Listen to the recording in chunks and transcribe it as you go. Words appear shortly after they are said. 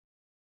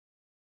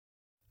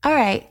All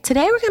right,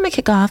 today we're going to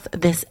kick off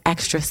this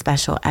extra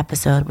special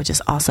episode, which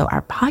is also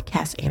our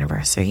podcast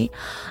anniversary,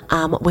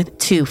 with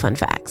two fun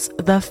facts.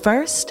 The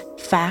first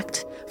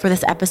fact for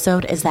this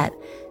episode is that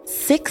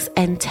 6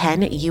 in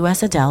 10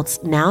 U.S.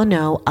 adults now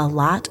know a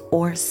lot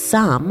or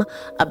some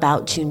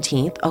about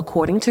Juneteenth,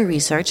 according to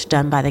research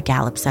done by the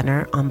Gallup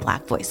Center on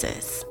Black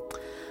Voices.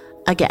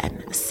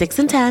 Again, 6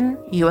 in 10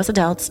 U.S.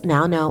 adults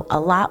now know a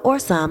lot or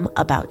some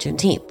about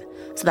Juneteenth.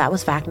 So that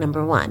was fact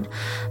number one.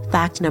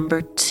 Fact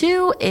number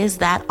two is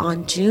that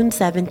on June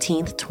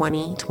 17th,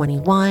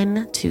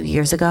 2021, 2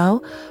 years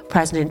ago,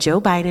 President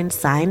Joe Biden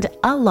signed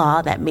a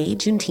law that made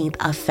Juneteenth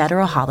a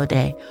federal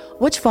holiday,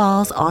 which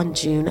falls on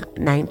June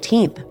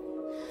 19th.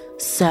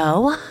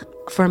 So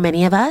for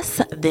many of us,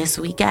 this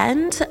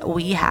weekend,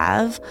 we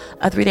have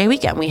a 3-day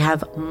weekend. We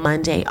have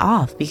Monday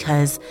off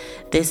because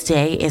this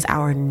day is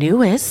our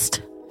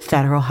newest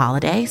federal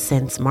holiday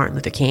since Martin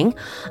Luther King.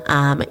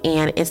 And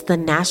it's the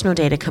national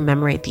day to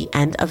commemorate the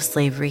end of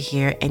slavery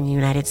here in the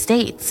United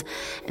States.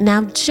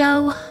 Now,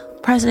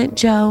 President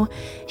Joe,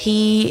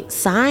 he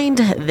signed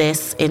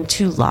this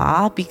into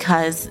law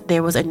because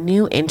there was a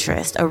renewed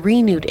interest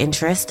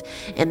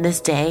in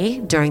this day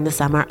during the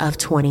summer of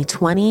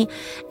 2020.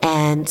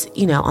 And,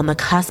 on the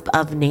cusp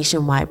of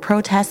nationwide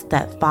protests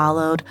that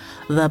followed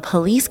the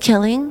police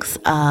killings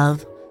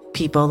of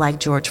people like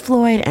George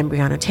Floyd and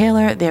Breonna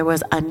Taylor, there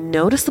was a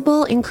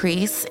noticeable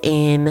increase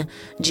in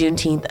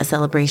Juneteenth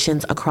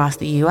celebrations across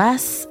the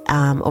U.S.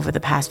 Over the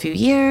past few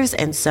years.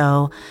 And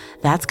so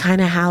that's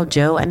kind of how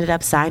Joe ended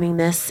up signing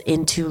this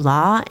into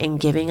law and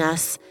giving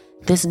us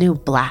this new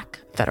Black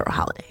federal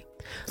holiday.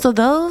 So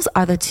those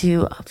are the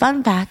two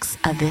fun facts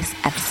of this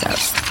episode.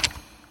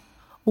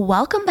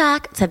 Welcome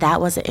back to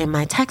That Wasn't in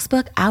My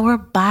Textbook, our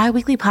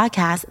bi-weekly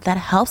podcast that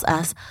helps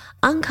us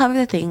uncover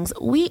the things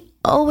we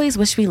always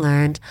wish we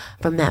learned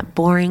from that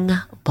boring,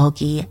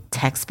 bulky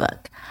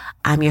textbook.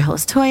 I'm your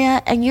host,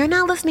 Toya, and you're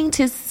now listening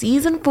to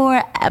Season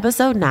 4,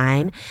 Episode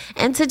 9.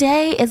 And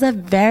today is a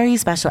very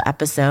special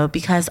episode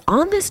because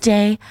on this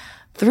day,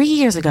 3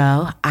 years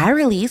ago, I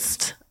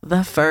released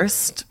the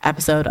first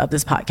episode of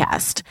this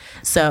podcast.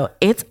 So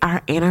it's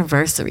our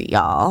anniversary,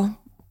 y'all.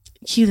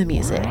 Cue the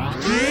music.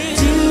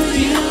 Do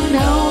you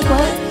know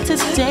what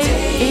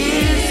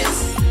today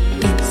is?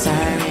 It's our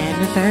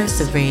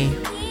anniversary.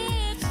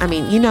 I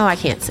mean, I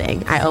can't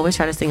sing. I always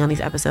try to sing on these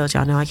episodes.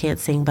 Y'all know I can't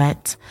sing,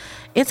 but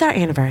it's our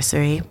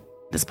anniversary.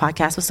 This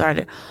podcast was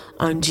started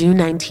on June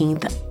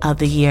 19th of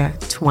the year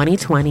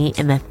 2020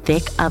 in the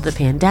thick of the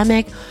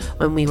pandemic,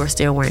 when we were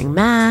still wearing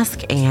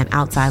masks and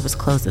outside was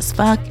closed as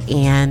fuck,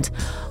 and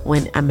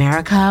when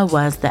America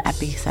was the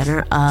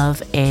epicenter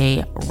of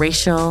a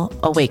racial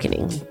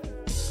awakening.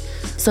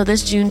 So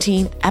this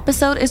Juneteenth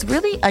episode is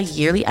really a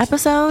yearly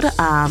episode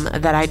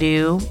that I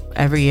do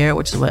every year,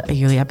 which is what a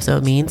yearly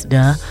episode means,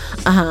 duh.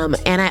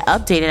 And I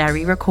update it, I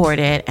re-record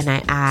it, and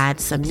I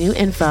add some new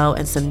info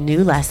and some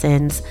new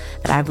lessons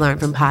that I've learned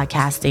from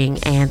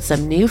podcasting and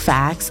some new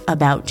facts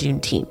about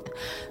Juneteenth.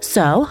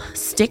 So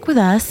stick with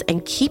us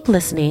and keep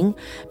listening,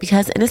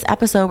 because in this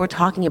episode, we're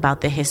talking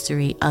about the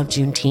history of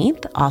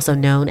Juneteenth, also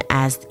known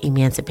as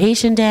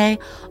Emancipation Day,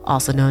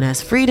 also known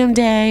as Freedom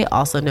Day,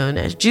 also known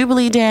as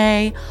Jubilee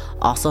Day,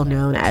 also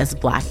known as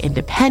Black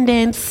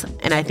Independence.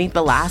 And I think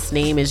the last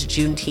name is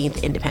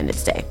Juneteenth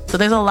Independence Day. So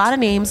there's a lot of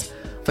names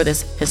for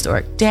this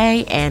historic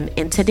day. And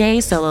in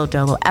today's Solo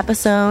Dolo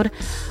episode,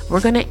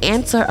 we're going to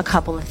answer a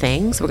couple of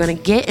things. We're going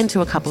to get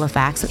into a couple of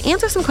facts and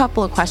answer some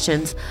couple of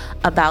questions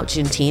about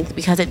Juneteenth,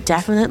 because it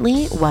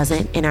definitely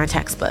wasn't in our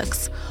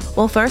textbooks.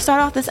 We'll first start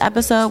off this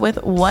episode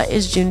with what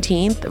is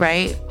Juneteenth,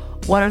 right?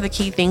 What are the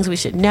key things we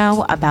should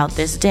know about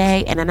this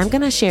day? And then I'm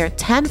going to share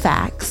 10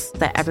 facts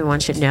that everyone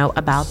should know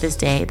about this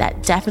day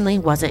that definitely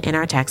wasn't in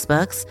our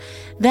textbooks.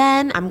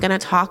 Then I'm going to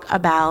talk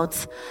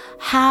about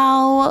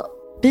how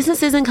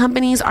businesses and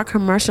companies are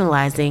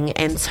commercializing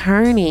and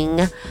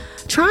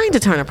trying to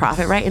turn a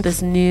profit, right, in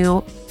this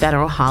new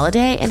federal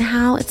holiday, and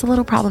how it's a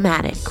little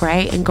problematic,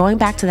 right? And going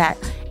back to that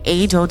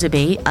age-old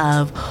debate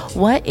of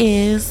what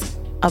is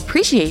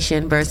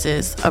appreciation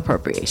versus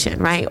appropriation,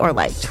 right? Or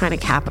like trying to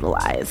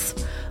capitalize.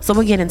 So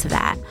we'll get into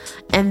that.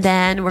 And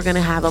then we're going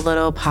to have a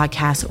little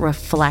podcast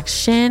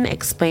reflection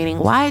explaining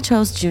why I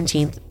chose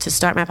Juneteenth to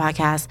start my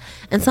podcast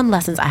and some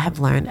lessons I have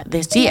learned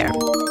this year.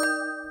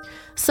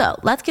 So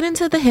let's get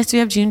into the history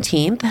of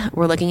Juneteenth.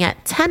 We're looking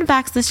at 10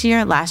 facts this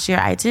year. Last year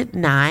I did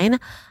 9.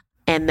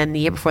 And then the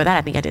year before that,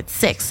 I think I did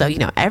 6. So,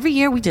 every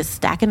year we just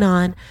stacking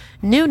on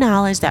new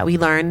knowledge that we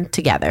learn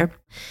together.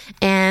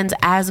 And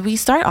as we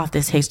start off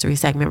this history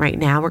segment right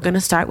now, we're going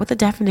to start with a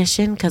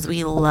definition, because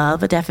we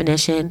love a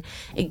definition.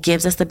 It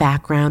gives us the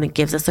background. It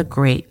gives us a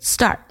great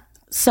start.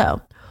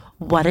 So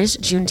what is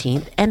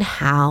Juneteenth and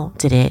how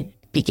did it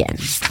begin?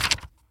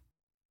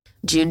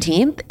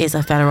 Juneteenth is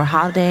a federal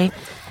holiday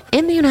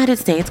in the United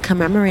States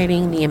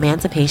commemorating the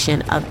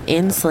emancipation of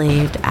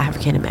enslaved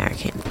African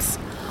Americans.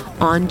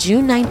 On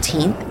June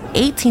 19,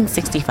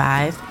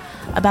 1865,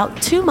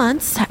 about 2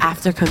 months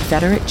after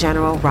Confederate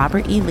General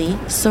Robert E. Lee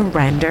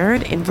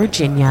surrendered in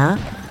Virginia,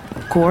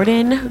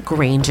 Gordon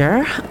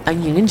Granger, a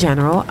Union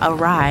general,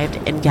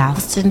 arrived in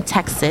Galveston,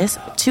 Texas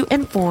to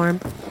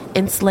inform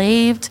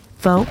enslaved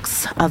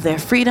folks of their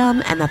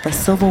freedom and that the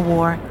Civil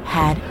War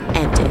had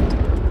ended.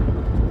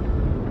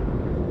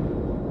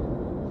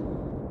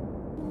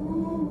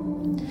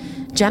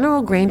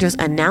 General Granger's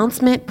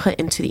announcement put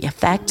into the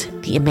effect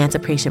the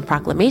Emancipation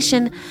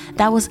Proclamation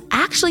that was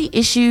actually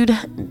issued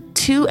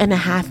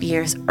 2.5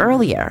 years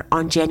earlier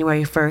on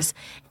January 1st,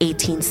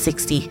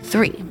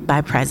 1863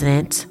 by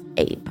President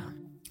Abe.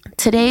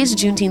 Today's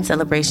Juneteenth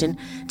celebration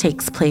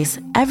takes place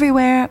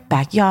everywhere,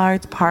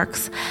 backyards,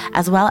 parks,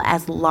 as well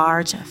as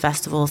large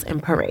festivals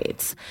and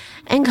parades.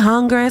 And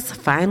Congress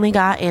finally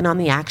got in on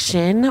the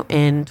action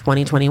in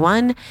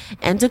 2021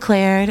 and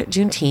declared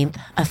Juneteenth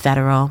a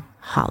federal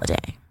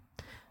holiday.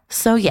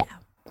 So yeah,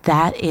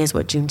 that is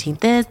what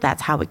Juneteenth is.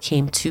 That's how it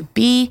came to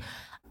be.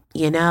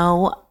 You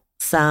know,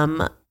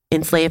 some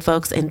enslaved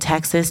folks in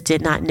Texas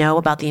did not know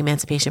about the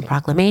Emancipation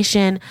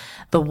Proclamation.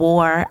 The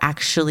war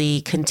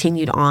actually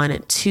continued on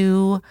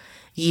 2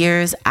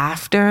 years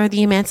after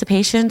the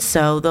emancipation.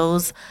 So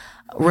those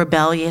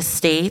rebellious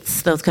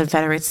states, those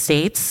Confederate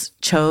states,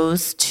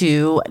 chose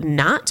to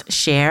not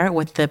share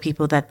with the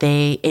people that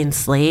they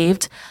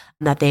enslaved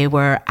that they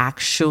were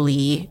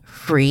actually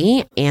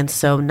free. And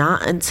so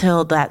not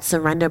until that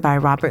surrender by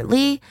Robert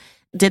Lee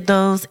did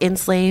those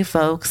enslaved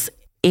folks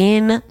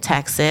in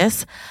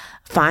Texas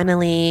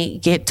finally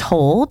get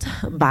told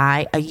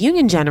by a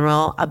Union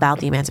general about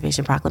the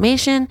Emancipation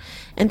Proclamation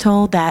and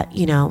told that,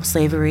 you know,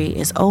 slavery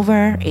is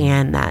over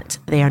and that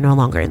they are no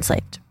longer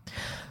enslaved.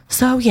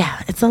 So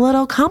yeah, it's a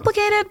little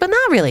complicated, but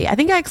not really. I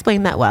think I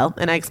explained that well,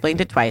 and I explained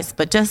it twice,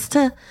 but just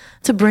to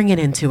bring it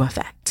into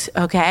effect,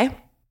 okay?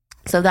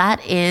 So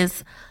that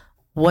is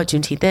what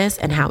Juneteenth is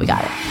and how we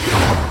got it.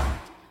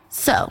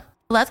 So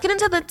let's get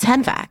into the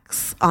 10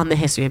 facts on the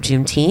history of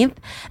Juneteenth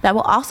that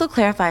will also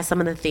clarify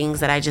some of the things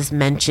that I just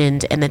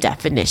mentioned in the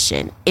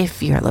definition,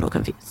 if you're a little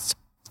confused.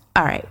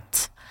 All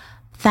right.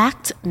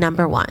 Fact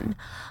number 1.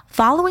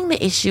 Following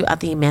the issue of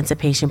the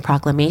Emancipation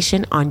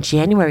Proclamation on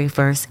January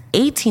 1st,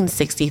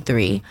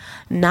 1863,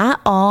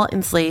 not all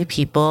enslaved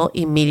people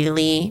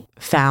immediately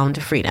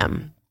found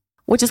freedom,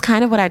 which is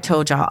kind of what I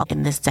told y'all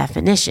in this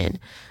definition.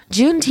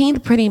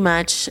 Juneteenth, pretty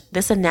much,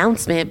 this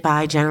announcement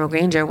by General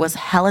Granger was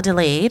hella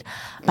delayed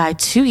by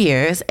 2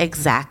 years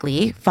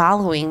exactly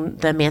following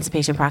the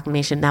Emancipation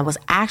Proclamation that was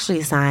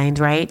actually signed,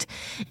 right,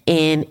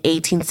 in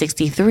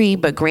 1863,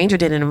 but Granger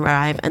didn't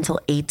arrive until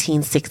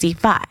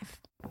 1865,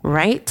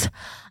 right?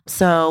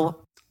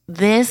 So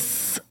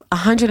this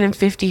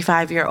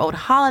 155-year-old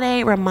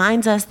holiday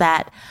reminds us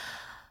that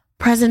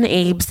President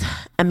Abe's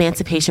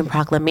Emancipation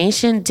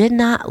Proclamation did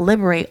not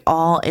liberate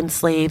all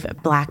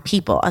enslaved Black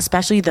people,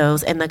 especially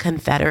those in the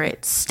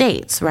Confederate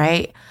States,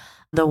 right?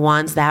 The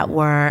ones that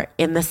were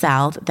in the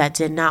South that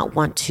did not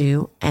want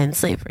to end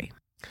slavery.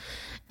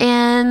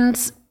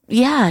 And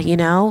yeah, you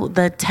know,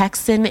 the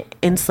Texan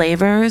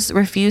enslavers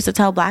refused to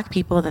tell Black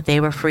people that they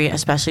were free,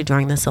 especially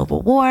during the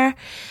Civil War,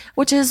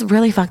 which is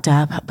really fucked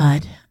up,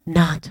 but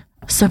not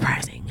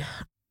surprising.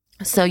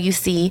 So you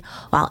see,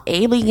 while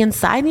Abe Lincoln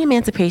signed the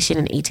Emancipation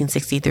in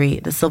 1863,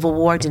 the Civil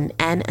War didn't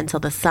end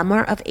until the summer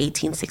of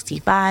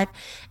 1865.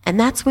 And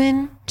that's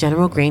when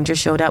General Granger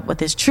showed up with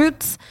his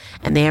troops,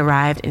 and they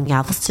arrived in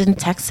Galveston,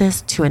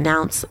 Texas to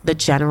announce the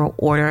General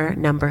Order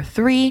Number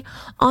 3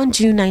 on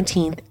June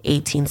 19th,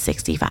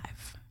 1865.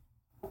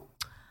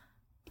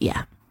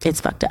 Yeah,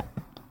 it's fucked up.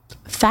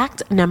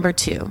 Fact number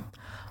 2.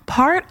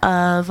 Part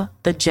of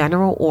the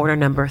General Order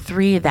Number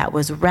 3 that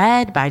was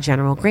read by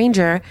General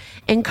Granger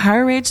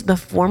encouraged the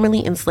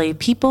formerly enslaved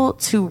people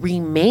to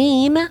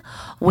remain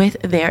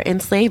with their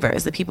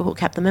enslavers, the people who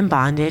kept them in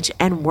bondage,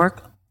 and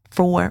work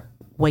for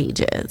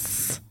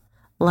wages.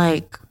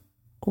 Like,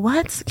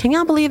 what? Can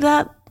y'all believe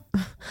that?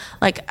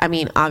 Like, I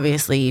mean,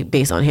 obviously,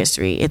 based on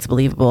history, it's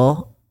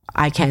believable.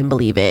 I can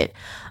believe it.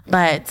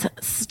 But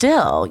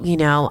still, you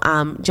know,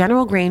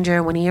 General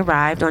Granger, when he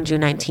arrived on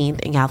June 19th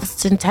in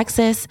Galveston,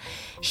 Texas,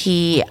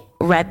 he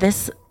read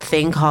this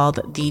thing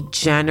called the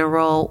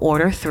General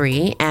Order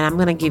 3, and I'm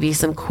going to give you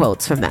some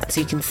quotes from that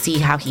so you can see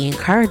how he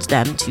encouraged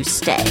them to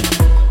stay.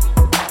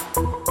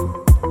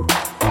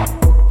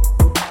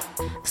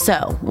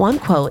 So, one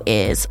quote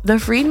is, "The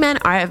freedmen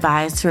are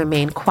advised to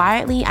remain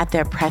quietly at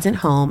their present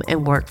home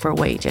and work for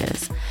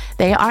wages.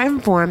 They are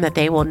informed that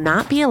they will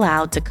not be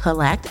allowed to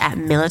collect at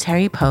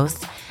military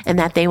posts and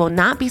that they will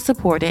not be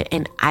supported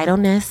in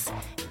idleness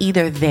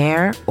either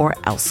there or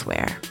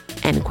elsewhere."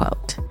 End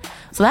quote.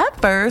 So that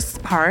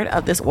first part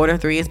of this Order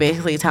 3 is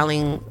basically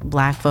telling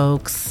Black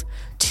folks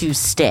to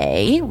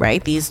stay,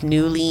 right? These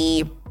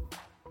newly,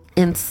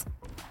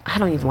 I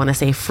don't even want to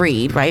say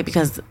freed, right?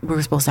 Because we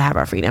were supposed to have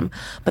our freedom.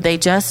 But they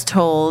just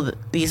told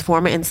these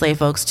former enslaved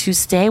folks to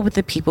stay with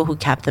the people who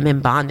kept them in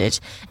bondage,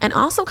 and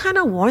also kind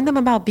of warned them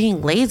about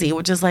being lazy,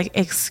 which is like,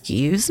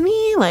 excuse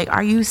me? Like,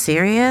 are you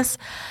serious?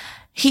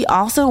 He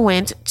also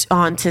went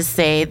on to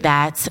say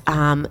that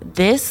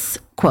this,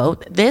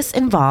 quote, "this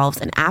involves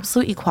an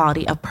absolute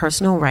equality of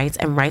personal rights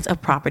and rights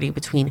of property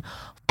between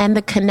And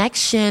the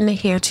connection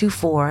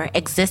heretofore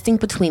existing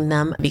between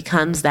them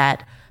becomes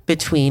that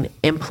between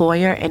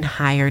employer and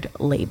hired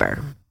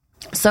labor.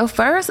 So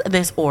first,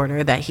 this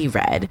order that he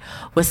read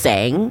was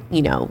saying,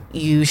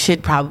 you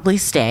should probably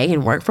stay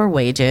and work for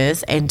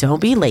wages and don't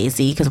be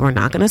lazy because we're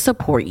not going to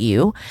support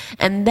you.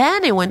 And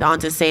then it went on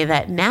to say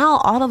that now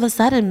all of a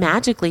sudden,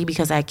 magically,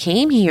 because I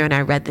came here and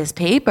I read this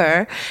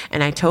paper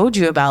and I told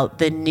you about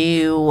the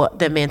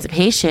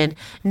emancipation,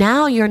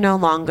 now you're no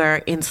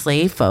longer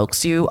enslaved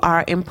folks. You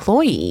are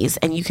employees,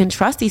 and you can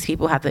trust these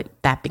people that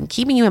have been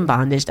keeping you in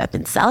bondage, that have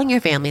been selling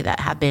your family, that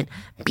have been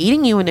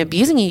beating you and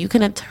abusing you. You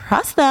can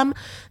trust them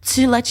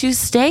to let you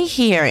stay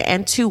here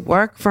and to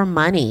work for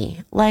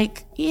money.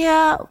 Like,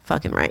 yeah,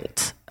 fucking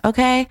right.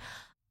 Okay.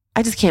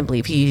 I just can't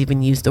believe he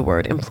even used the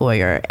word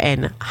employer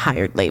and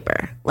hired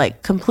labor.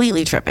 Like,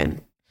 completely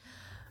tripping.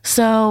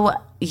 So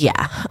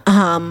yeah,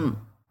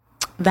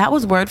 that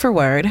was word for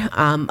word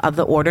of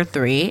the Order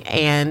 3.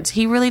 And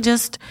he really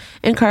just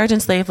encouraged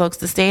enslaved folks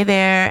to stay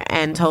there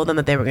and told them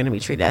that they were going to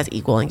be treated as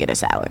equal and get a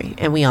salary.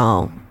 And we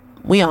all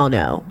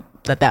know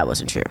that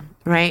wasn't true,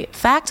 right?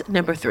 Fact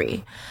number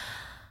 3.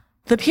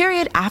 The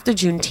period after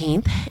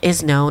Juneteenth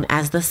is known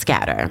as the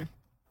scatter.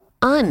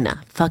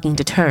 Unfucking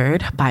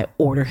deterred by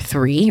Order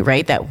 3,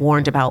 right? That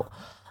warned about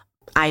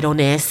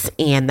idleness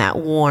and that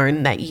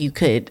warned that you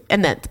could,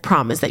 and that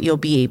promised that you'll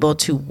be able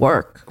to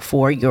work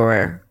for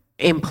your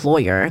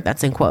employer.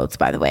 That's in quotes,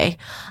 by the way.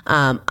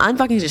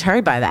 Unfucking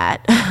deterred by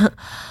that.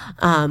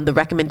 The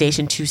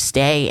recommendation to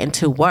stay and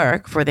to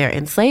work for their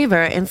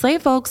enslaver,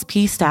 enslaved folks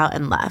pieced out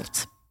and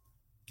left.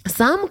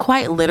 Some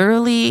quite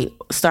literally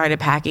started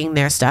packing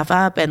their stuff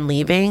up and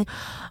leaving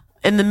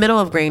in the middle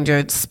of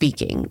Granger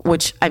speaking,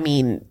 which, I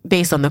mean,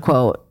 based on the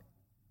quote,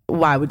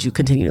 why would you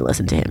continue to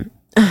listen to him?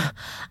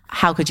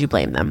 How could you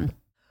blame them?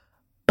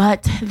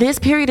 But this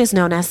period is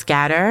known as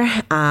scatter,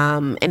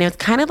 and it's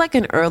kind of like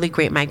an early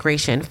Great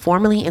Migration.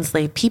 Formerly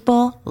enslaved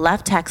people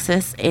left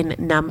Texas in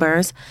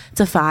numbers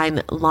to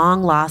find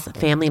long-lost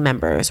family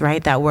members,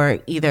 right, that were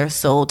either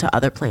sold to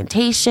other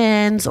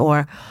plantations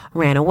or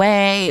ran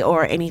away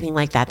or anything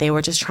like that. They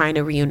were just trying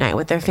to reunite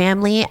with their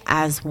family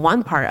as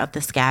one part of the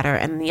scatter.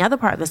 And the other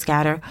part of the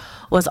scatter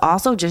was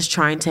also just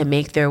trying to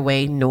make their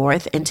way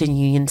north into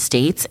Union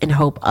states in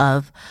hope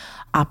of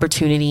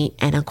opportunity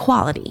and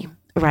equality.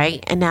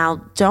 Right. And now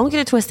don't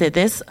get it twisted.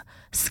 This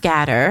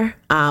scatter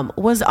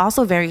was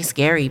also very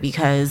scary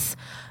because,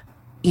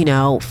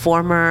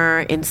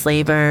 former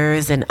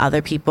enslavers and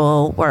other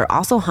people were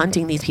also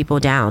hunting these people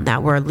down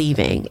that were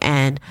leaving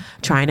and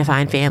trying to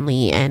find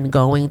family and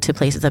going to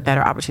places of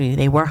better opportunity.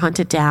 They were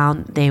hunted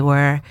down. They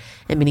were,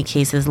 in many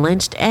cases,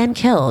 lynched and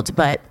killed.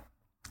 But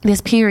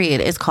this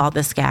period is called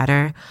the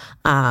scatter.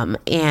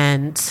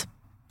 And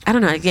I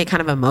don't know, I get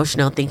kind of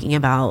emotional thinking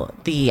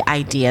about the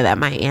idea that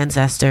my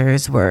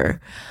ancestors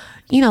were,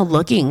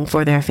 looking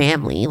for their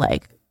family,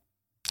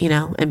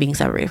 and being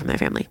separated from their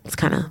family. It's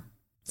kind of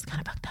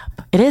fucked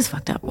up. It is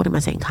fucked up. What am I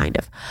saying? Kind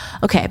of.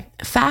 Okay.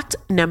 Fact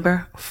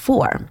number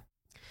 4.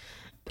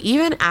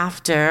 Even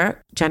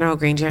after General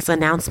Granger's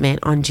announcement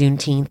on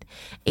Juneteenth,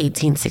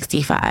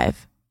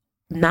 1865,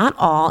 not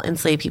all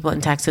enslaved people in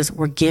Texas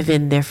were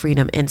given their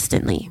freedom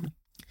instantly.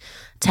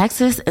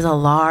 Texas is a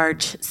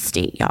large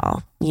state,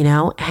 y'all,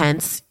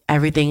 hence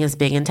everything is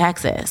big in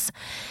Texas.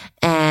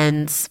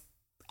 And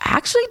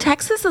actually,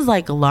 Texas is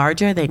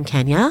larger than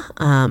Kenya.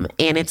 And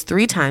it's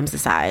 3 times the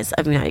size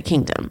of the United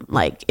Kingdom.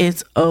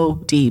 It's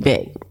OD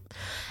big.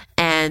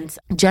 And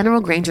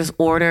General Granger's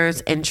orders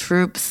and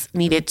troops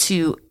needed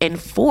to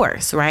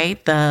enforce,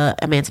 right, the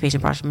Emancipation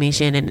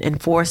Proclamation and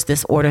enforce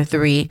this Order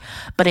 3,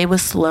 but it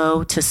was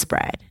slow to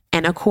spread.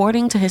 And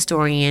according to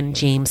historian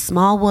James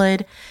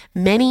Smallwood,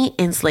 many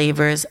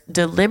enslavers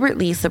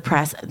deliberately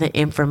suppress the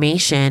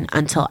information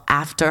until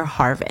after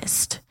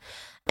harvest.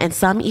 And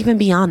some even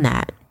beyond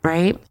that,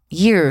 right?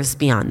 Years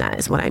beyond that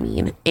is what I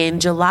mean. In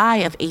July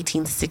of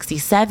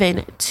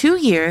 1867, 2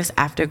 years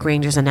after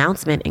Granger's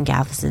announcement in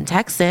Galveston,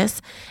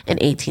 Texas, in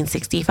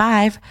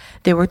 1865,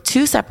 there were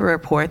 2 separate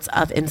reports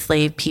of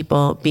enslaved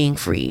people being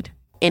freed.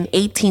 In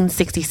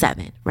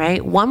 1867,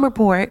 right? One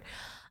report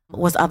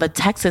was of a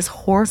Texas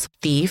horse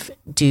thief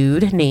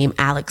dude named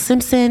Alex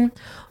Simpson,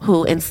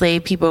 who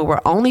enslaved people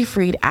were only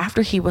freed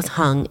after he was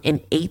hung in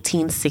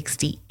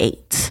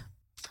 1868.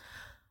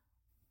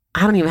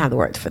 I don't even have the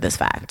words for this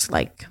fact.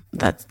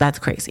 That's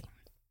crazy.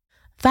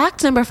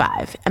 Fact number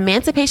 5,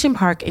 Emancipation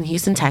Park in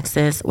Houston,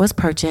 Texas was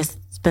purchased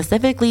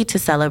specifically to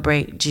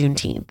celebrate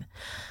Juneteenth.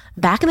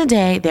 Back in the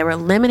day, there were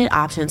limited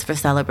options for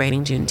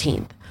celebrating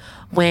Juneteenth.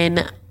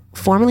 When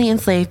formerly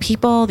enslaved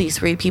people, these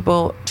freed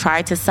people,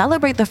 tried to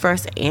celebrate the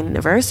first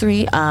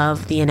anniversary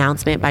of the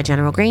announcement by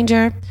General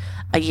Granger,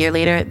 a year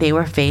later, they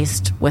were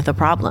faced with a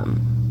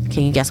problem.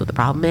 Can you guess what the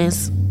problem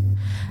is?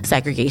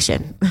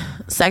 Segregation.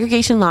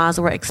 Segregation laws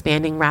were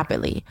expanding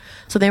rapidly,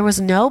 so there was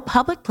no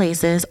public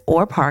places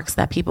or parks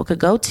that people could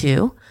go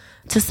to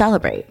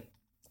celebrate.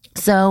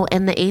 So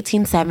in the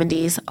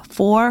 1870s,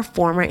 4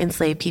 former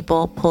enslaved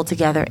people pulled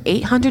together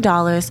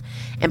 $800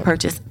 and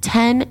purchased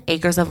 10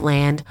 acres of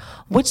land,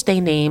 which they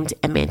named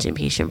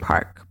Emancipation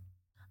Park.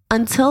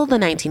 Until the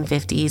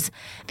 1950s,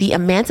 the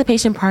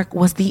Emancipation Park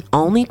was the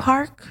only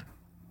park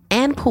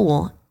and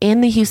pool in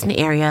the Houston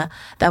area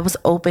that was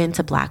open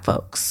to Black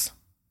folks.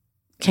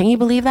 Can you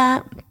believe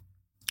that?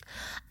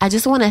 I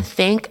just want to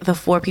thank the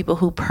 4 people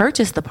who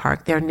purchased the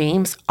park. Their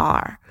names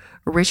are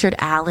Richard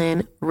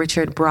Allen,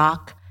 Richard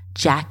Brock,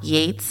 Jack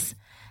Yates,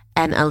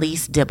 and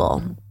Elise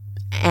Dibble.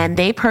 And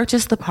they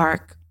purchased the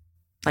park,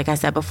 like I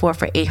said before,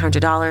 for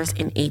 $800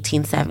 in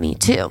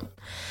 1872.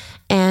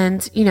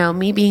 And,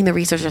 me being the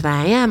researcher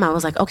that I am, I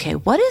was like, okay,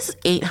 what is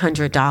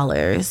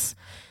 $800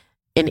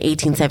 in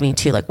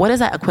 1872? Like, what is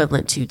that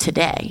equivalent to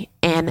today?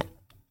 And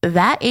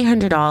that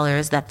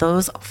 $800 that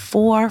those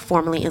 4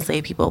 formerly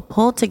enslaved people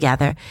pulled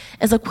together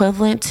is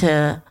equivalent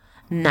to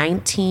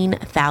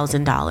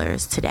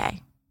 $19,000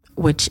 today,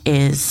 which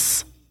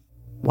is,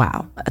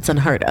 wow, that's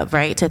unheard of,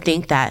 right? To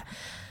think that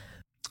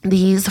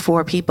these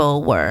 4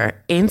 people were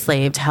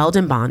enslaved, held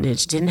in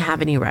bondage, didn't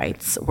have any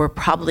rights, were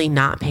probably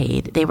not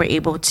paid. They were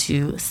able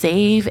to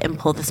save and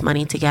pull this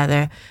money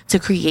together to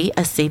create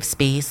a safe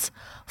space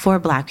for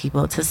Black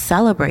people to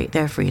celebrate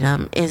their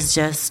freedom is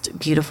just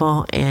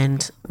beautiful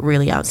and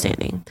really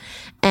outstanding.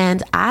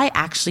 And I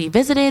actually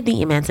visited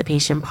the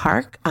Emancipation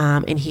Park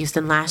in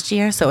Houston last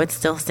year, so it's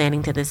still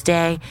standing to this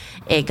day.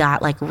 It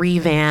got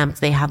revamped.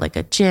 They have a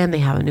gym. They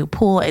have a new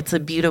pool. It's a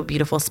beautiful,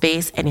 beautiful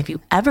space. And if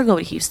you ever go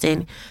to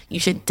Houston,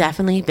 you should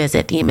definitely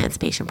visit the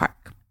Emancipation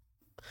Park.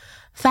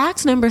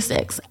 Fact number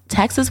 6,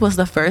 Texas was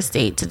the first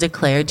state to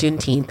declare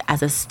Juneteenth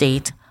as a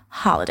state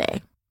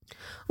holiday,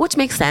 which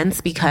makes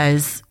sense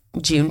because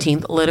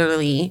Juneteenth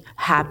literally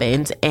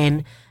happened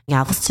in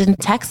Galveston,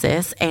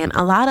 Texas, and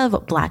a lot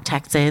of Black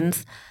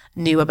Texans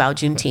knew about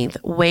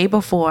Juneteenth way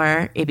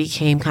before it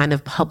became kind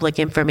of public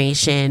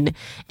information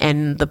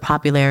and the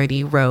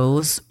popularity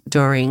rose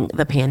during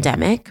the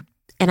pandemic.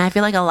 And I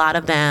feel like a lot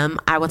of them,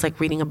 I was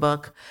reading a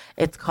book,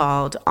 it's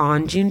called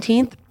On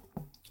Juneteenth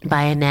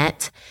by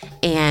Annette,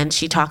 and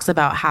she talks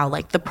about how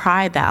the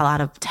pride that a lot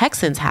of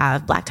Texans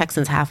have, Black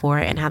Texans have for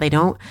it, and how they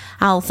don't,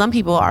 how some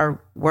people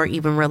were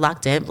even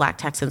reluctant, Black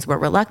Texans were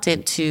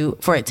reluctant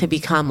for it to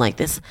become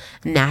this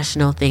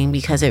national thing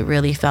because it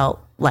really felt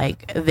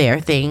like their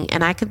thing,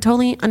 and I could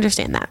totally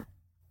understand that.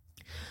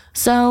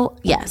 So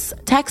yes,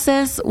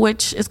 Texas,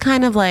 which is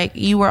kind of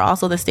you were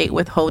also the state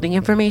withholding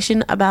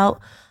information about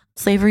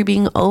slavery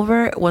being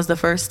over, was the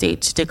first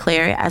state to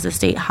declare it as a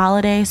state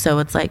holiday. So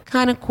it's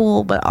kind of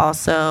cool, but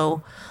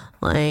also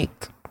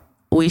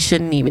we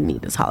shouldn't even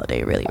need this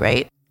holiday really,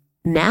 right?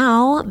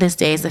 Now, this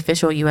day is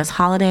official U.S.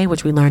 holiday,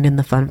 which we learned in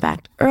the fun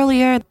fact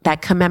earlier,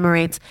 that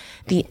commemorates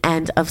the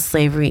end of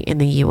slavery in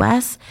the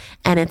U.S.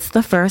 And it's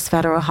the first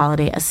federal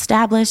holiday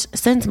established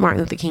since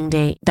Martin Luther King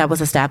Day that was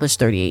established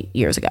 38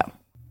 years ago.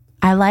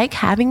 I like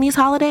having these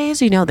holidays.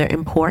 They're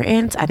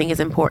important. I think it's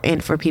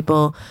important for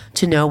people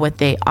to know what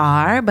they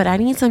are, but I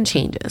need some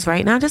changes,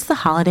 right? Not just the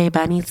holiday,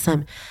 but I need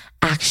some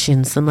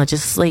action, some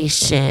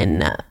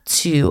legislation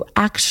to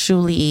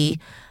actually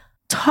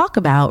talk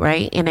about,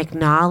 right? And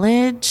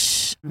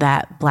acknowledge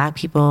that Black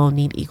people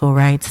need equal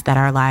rights, that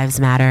our lives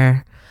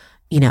matter,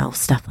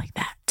 stuff like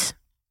that.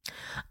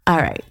 All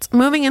right,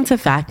 moving into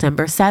fact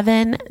number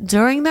 7.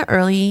 During the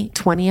early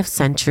 20th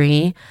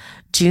century,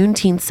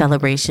 Juneteenth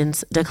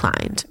celebrations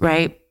declined,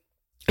 right?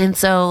 And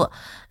so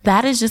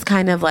that is just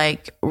kind of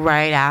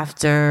right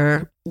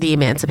after the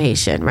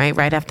emancipation, right?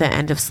 Right after the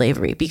end of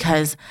slavery,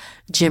 because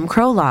Jim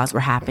Crow laws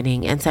were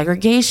happening and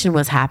segregation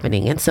was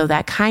happening. And so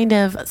that kind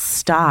of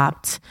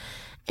stopped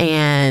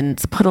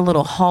and put a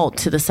little halt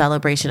to the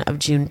celebration of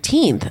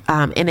Juneteenth.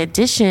 In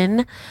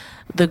addition,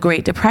 the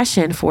Great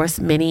Depression forced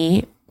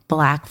many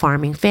Black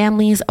farming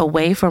families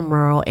away from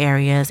rural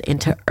areas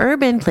into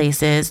urban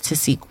places to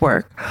seek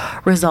work,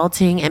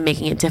 resulting in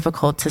making it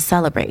difficult to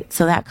celebrate.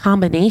 So that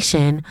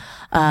combination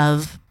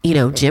of,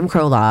 Jim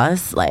Crow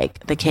laws,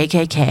 like the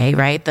KKK,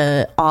 right?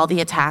 All the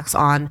attacks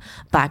on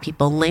Black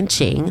people,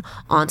 lynching,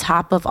 on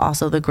top of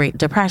also the Great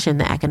Depression,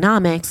 the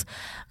economics,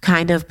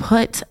 kind of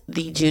put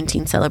the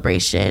Juneteenth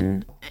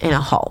celebration in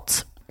a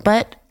halt.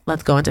 But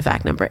let's go into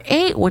fact number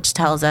 8, which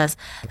tells us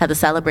that the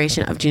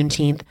celebration of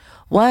Juneteenth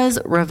was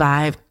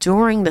revived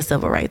during the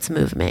Civil Rights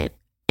Movement.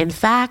 In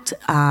fact,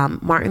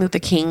 Martin Luther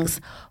King's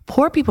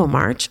Poor People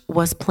March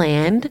was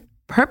planned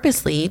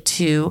purposely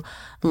to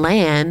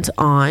land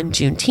on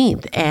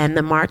Juneteenth, and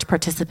the march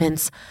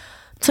participants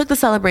took the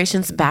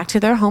celebrations back to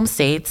their home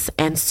states,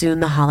 and soon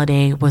the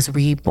holiday was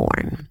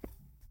reborn.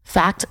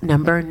 Fact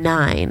number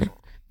 9,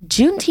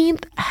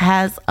 Juneteenth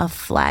has a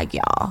flag,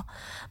 y'all.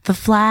 The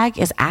flag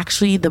is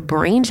actually the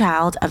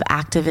brainchild of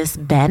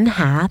activist Ben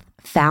Hath,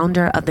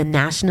 founder of the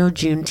National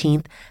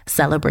Juneteenth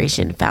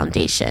Celebration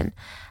Foundation.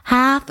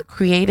 Hath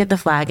created the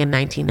flag in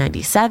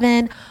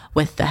 1997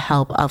 with the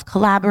help of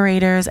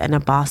collaborators and a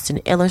Boston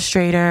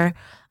illustrator,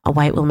 a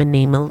white woman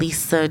named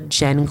Melissa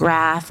Jen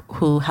Graff,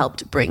 who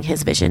helped bring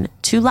his vision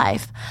to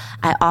life.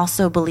 I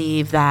also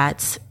believe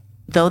that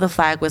though the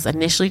flag was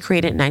initially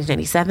created in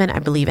 1997, I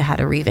believe it had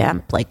a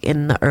revamp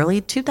in the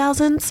early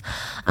 2000s.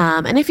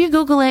 And if you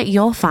Google it,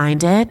 you'll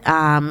find it.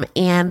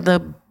 And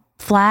the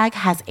flag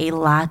has a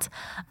lot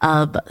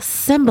of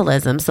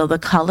symbolism. So the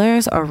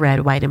colors are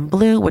red, white, and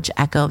blue, which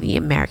echo the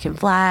American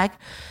flag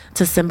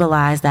to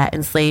symbolize that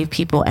enslaved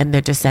people and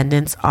their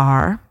descendants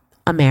are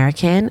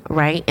American,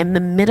 right? In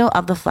the middle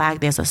of the flag,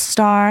 there's a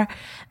star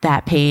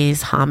that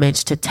pays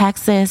homage to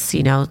Texas.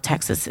 You know,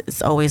 Texas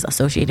is always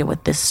associated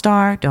with this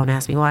star. Don't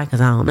ask me why,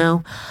 because I don't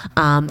know.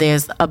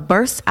 There's a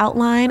burst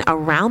outline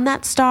around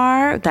that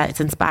star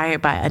that's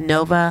inspired by a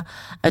nova,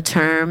 a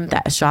term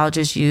that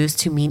astrologers use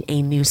to mean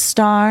a new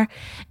star.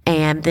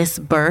 And this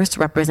burst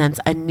represents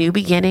a new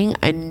beginning,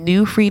 a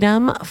new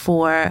freedom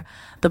for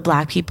the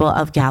Black people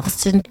of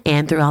Galveston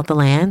and throughout the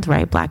land,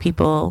 right? Black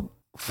people,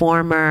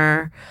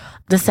 former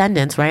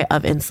descendants, right,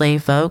 of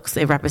enslaved folks.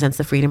 It represents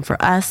the freedom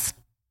for us.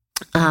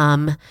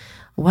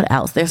 What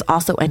else? There's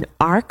also an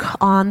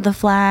arc on the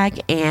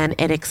flag, and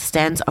it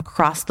extends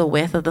across the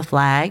width of the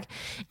flag,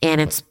 and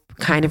it's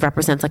kind of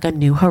represents like a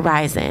new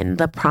horizon,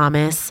 the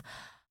promise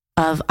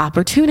of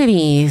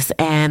opportunities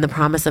and the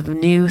promise of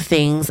new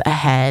things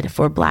ahead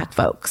for Black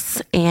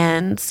folks.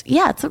 And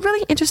yeah, it's a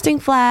really interesting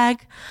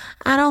flag.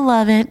 I don't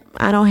love it.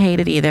 I don't hate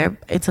it either.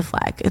 It's a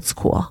flag. It's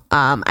cool.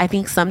 I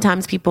think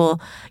sometimes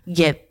people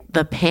get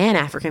the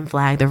Pan-African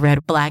flag, the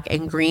red, black,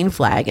 and green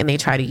flag, and they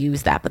try to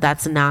use that, but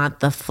that's not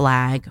the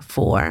flag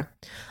for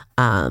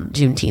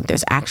Juneteenth.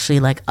 There's actually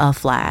like a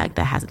flag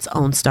that has its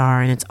own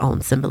star and its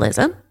own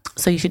symbolism.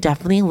 So you should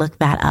definitely look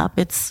that up.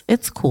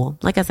 It's cool.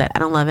 Like I said, I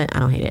don't love it. I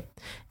don't hate it.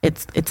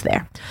 It's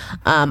there.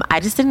 I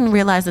just didn't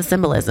realize the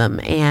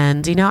symbolism,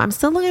 and I'm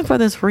still looking for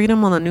this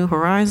freedom on the new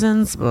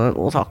horizons, but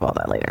we'll talk about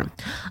that later.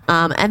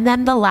 And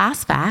then the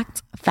last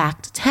fact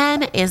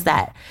 10, is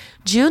that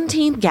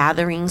Juneteenth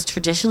gatherings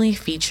traditionally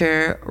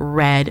feature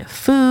red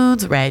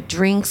foods, red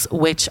drinks,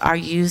 which are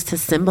used to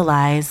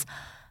symbolize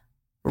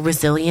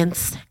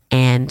resilience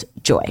and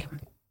joy.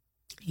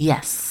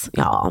 Yes,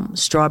 y'all.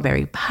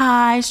 Strawberry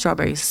pie,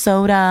 strawberry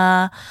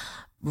soda,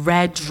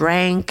 red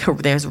drink.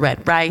 There's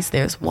red rice,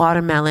 there's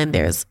watermelon,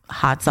 there's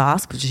hot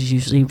sauce, which is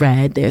usually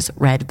red. There's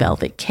red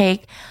velvet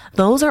cake.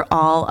 Those are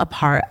all a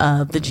part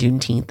of the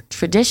Juneteenth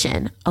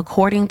tradition.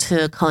 According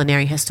to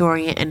culinary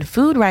historian and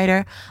food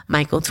writer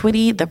Michael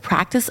Twitty, the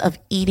practice of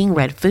eating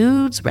red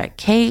foods, red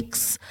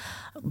cakes,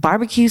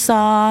 barbecue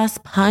sauce,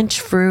 punch,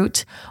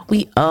 fruit,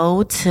 we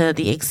owe to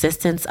the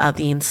existence of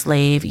the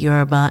enslaved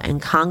Yoruba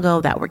and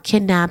Congo that were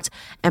kidnapped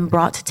and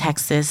brought to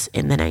Texas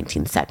in the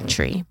 19th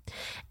century.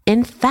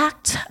 In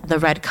fact, the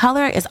red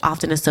color is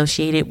often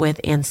associated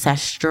with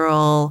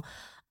ancestral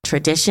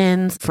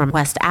traditions from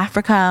West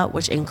Africa,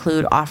 which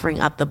include offering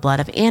up the blood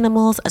of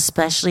animals,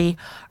 especially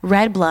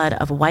red blood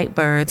of white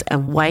birds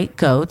and white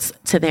goats,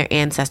 to their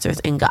ancestors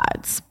and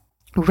gods.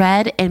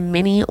 Red in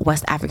many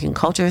West African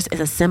cultures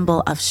is a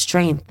symbol of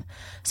strength,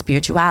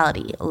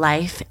 spirituality,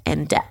 life,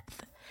 and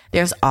death.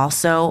 There's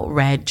also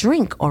red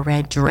drink, or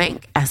red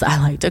drink, as I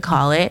like to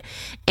call it.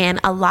 And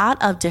a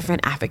lot of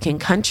different African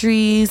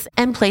countries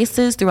and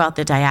places throughout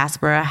the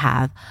diaspora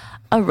have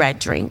a red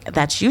drink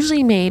that's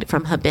usually made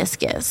from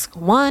hibiscus.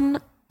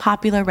 One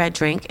popular red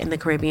drink in the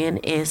Caribbean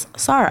is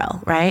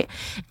sorrel, right?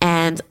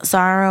 And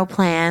sorrel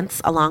plants,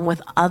 along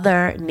with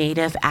other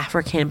native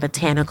African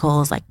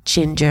botanicals like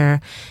ginger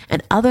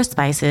and other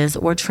spices,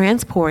 were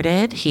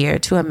transported here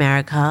to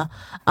America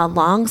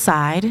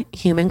alongside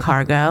human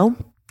cargo,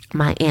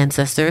 my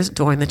ancestors,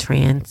 during the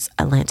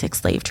transatlantic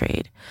slave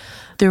trade.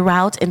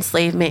 Throughout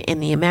enslavement in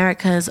the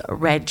Americas,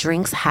 red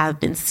drinks have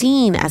been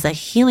seen as a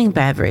healing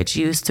beverage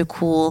used to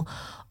cool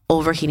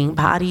overheating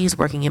bodies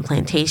working in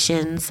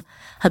plantations.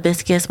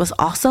 Hibiscus was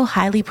also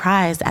highly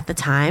prized at the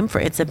time for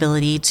its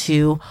ability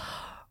to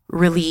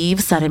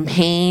relieve sudden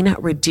pain,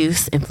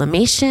 reduce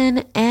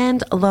inflammation,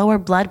 and lower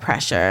blood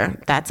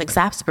pressure that's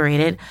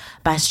exacerbated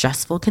by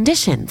stressful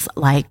conditions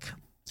like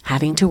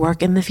having to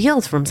work in the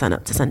fields from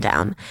sunup to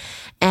sundown.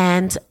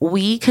 And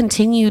we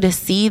continue to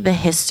see the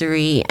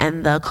history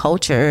and the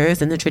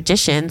cultures and the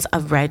traditions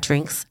of red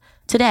drinks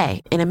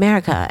today in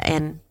America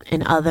and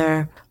in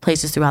other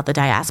places throughout the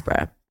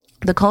diaspora.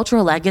 The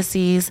cultural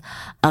legacies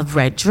of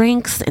red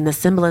drinks and the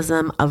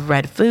symbolism of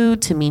red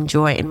food to mean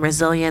joy and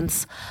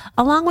resilience,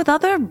 along with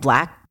other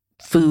Black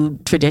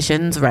food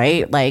traditions,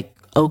 right? Like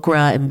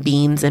okra and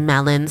beans and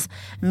melons.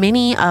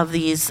 Many of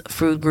these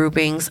food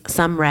groupings,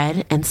 some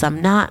red and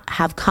some not,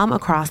 have come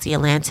across the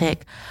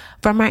Atlantic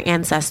from our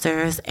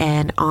ancestors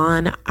and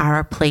on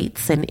our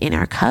plates and in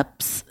our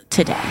cups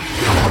today.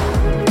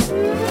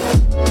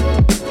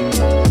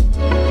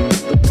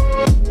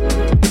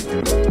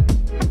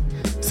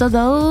 So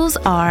those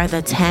are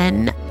the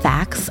 10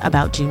 facts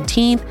about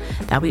Juneteenth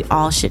that we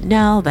all should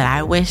know, that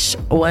I wish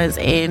was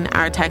in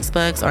our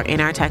textbooks or in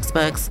our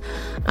textbooks.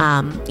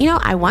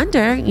 I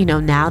wonder,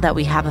 now that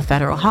we have a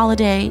federal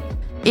holiday,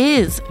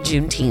 is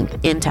Juneteenth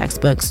in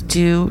textbooks?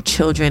 Do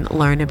children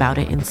learn about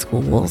it in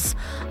schools?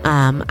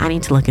 I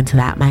need to look into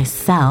that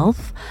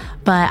myself.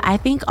 But I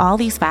think all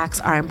these facts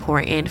are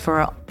important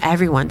for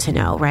everyone to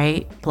know,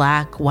 right?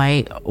 Black,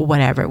 white,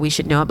 whatever. We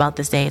should know about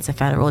this day. It's a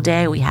federal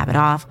day. We have it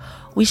off.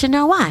 We should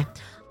know why.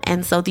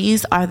 And so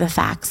these are the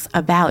facts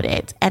about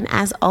it. And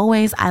as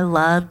always, I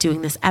love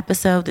doing this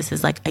episode. This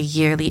is like a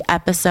yearly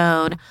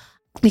episode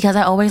because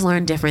I always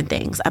learn different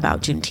things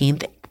about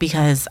Juneteenth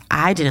because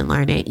I didn't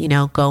learn it,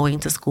 going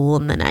to school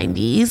in the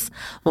 90s,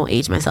 won't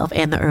age myself,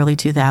 and the early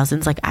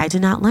 2000s. Like I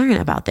did not learn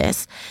about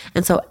this.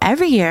 And so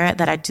every year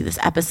that I do this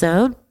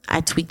episode,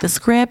 I tweak the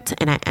script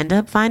and I end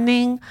up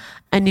finding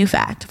a new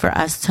fact for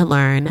us to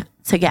learn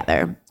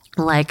together.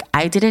 Like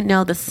I didn't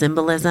know the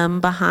symbolism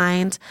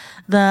behind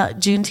the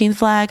Juneteenth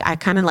flag. I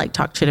kind of like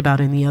talked shit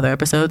about it in the other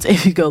episodes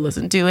if you go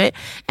listen to it.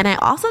 And I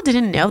also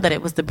didn't know that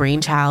it was the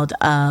brainchild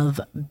of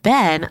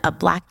Ben, a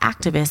Black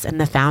activist and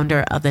the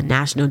founder of the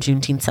National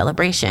Juneteenth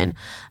Celebration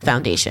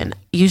Foundation.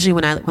 Usually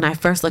when I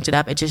first looked it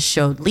up, it just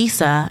showed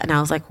Lisa and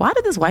I was like, why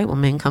did this white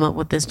woman come up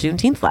with this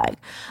Juneteenth flag?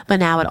 But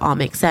now it all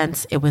makes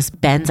sense. It was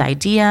Ben's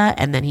idea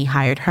and then he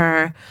hired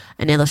her,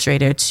 an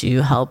illustrator,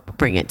 to help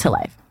bring it to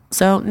life.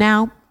 So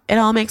now it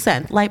all makes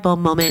sense. Light bulb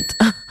moment.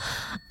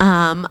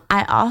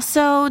 I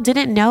also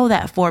didn't know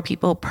that 4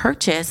 people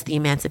purchased the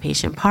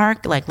Emancipation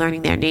Park. Like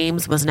learning their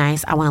names was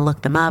nice. I want to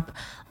look them up,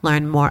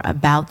 learn more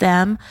about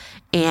them.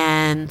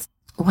 And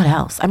what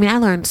else? I mean, I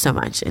learned so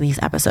much in these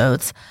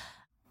episodes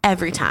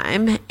every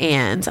time.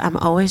 And I'm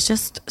always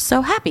just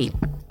so happy.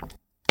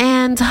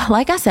 And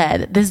like I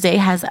said, this day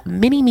has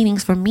many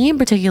meanings for me in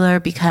particular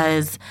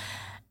because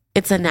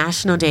it's a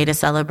national day to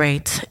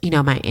celebrate,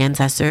 my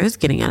ancestors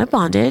getting out of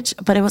bondage,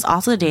 but it was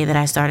also the day that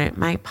I started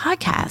my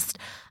podcast.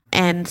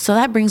 And so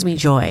that brings me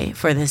joy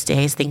for this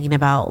day is thinking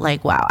about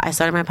like, wow, I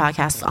started my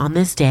podcast on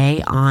this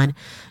day on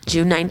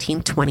June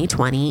 19th,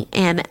 2020.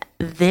 And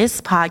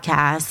this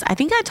podcast, I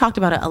think I talked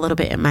about it a little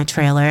bit in my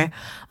trailer,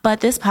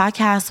 but this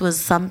podcast was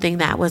something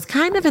that was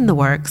kind of in the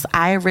works.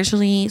 I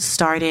originally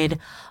started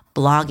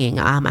blogging.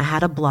 I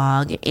had a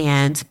blog,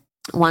 and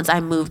once I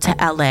moved to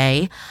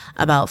LA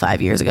about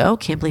 5 years ago,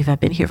 can't believe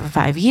I've been here for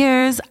 5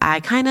 years, I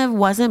kind of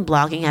wasn't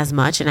blogging as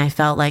much and I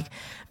felt like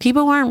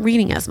people weren't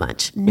reading as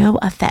much. No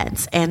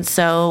offense. And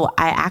so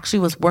I actually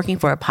was working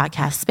for a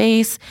podcast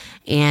space,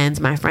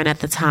 and my friend at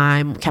the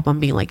time kept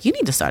on being like, you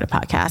need to start a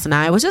podcast. And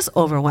I was just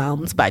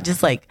overwhelmed by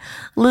just like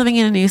living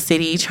in a new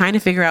city, trying to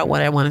figure out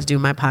what I wanted to do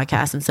in my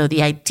podcast. And so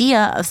the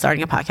idea of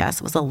starting a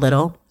podcast was a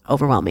little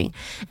overwhelming.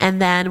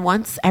 And then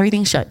once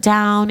everything shut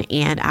down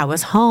and I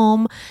was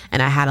home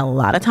and I had a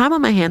lot of time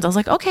on my hands, I was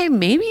like, okay,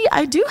 maybe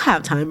I do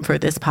have time for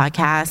this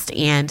podcast.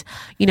 And,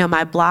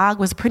 my blog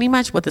was pretty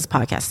much what this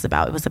podcast is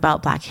about. It was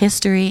about Black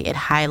history. It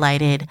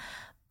highlighted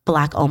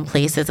Black owned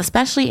places,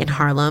 especially in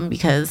Harlem,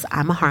 because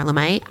I'm a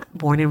Harlemite,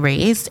 born and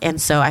raised.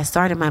 And so I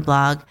started my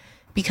blog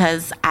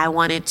because I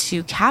wanted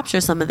to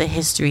capture some of the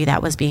history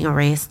that was being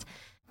erased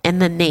in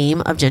the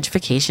name of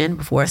gentrification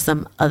before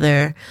some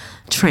other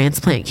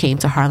transplant came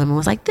to Harlem and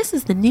was like, this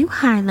is the new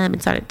Harlem,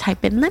 and started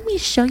typing, let me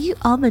show you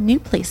all the new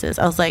places.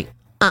 I was like,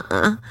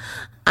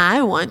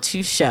 I want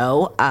to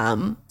show,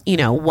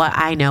 what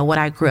I know, what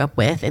I grew up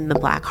with in the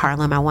Black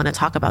Harlem. I want to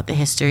talk about the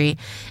history.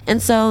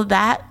 And so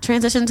that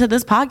transitioned to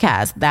this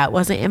podcast that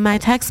wasn't in my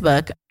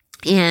textbook.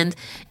 And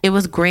it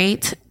was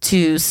great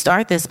to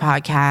start this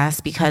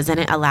podcast because then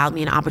it allowed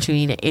me an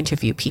opportunity to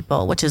interview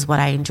people, which is what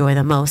I enjoy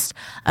the most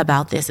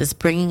about this, is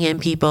bringing in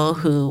people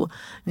who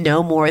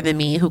know more than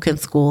me, who can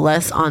school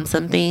us on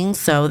some things.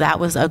 So that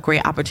was a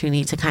great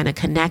opportunity to kind of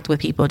connect with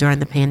people during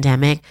the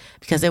pandemic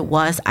because it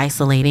was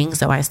isolating.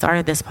 So I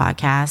started this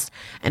podcast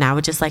and I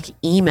would just like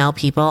email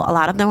people. A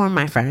lot of them were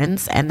my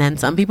friends, and then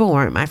some people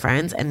weren't my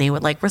friends, and they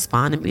would like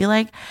respond and be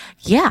like,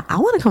 yeah, I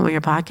want to come on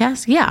your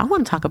podcast. Yeah, I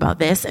want to talk about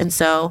this. And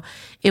so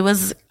it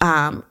was,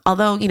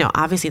 although,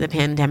 obviously the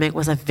pandemic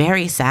was a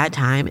very sad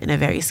time and a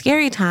very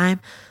scary time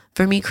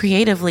for me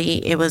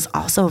creatively, it was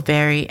also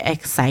very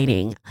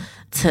exciting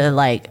to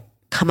like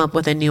come up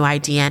with a new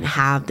idea and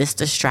have this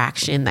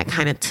distraction that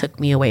kind of took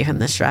me away from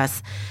the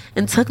stress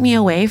and took me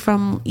away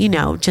from,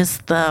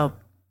 just the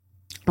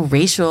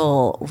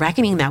racial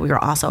reckoning that we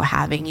were also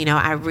having.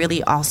 I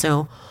really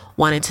also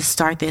wanted to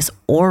start this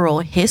oral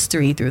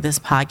history through this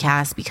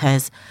podcast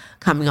because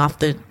coming off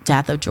the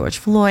death of George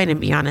Floyd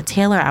and Breonna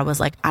Taylor, I was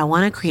like, I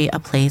want to create a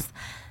place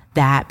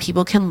that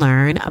people can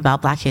learn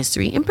about Black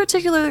history, in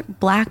particular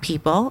Black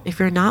people. If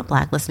you're not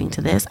Black listening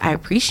to this, I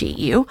appreciate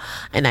you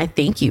and I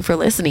thank you for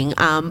listening.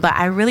 But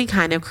I really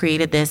kind of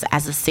created this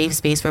as a safe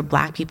space for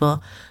Black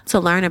people to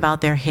learn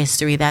about their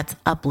history that's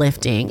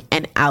uplifting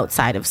and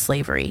outside of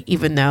slavery,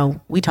 even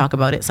though we talk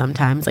about it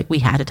sometimes, like we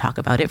had to talk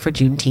about it for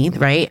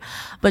Juneteenth, right?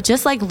 But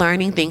just like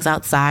learning things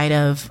outside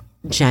of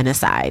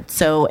genocide.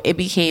 So it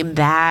became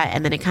that,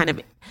 and then it kind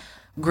of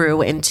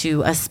grew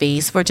into a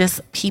space for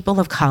just people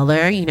of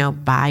color,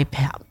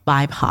 BIPOC,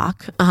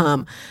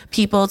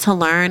 people to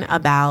learn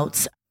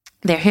about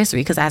their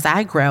history. Because as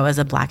I grow as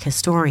a Black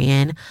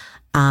historian,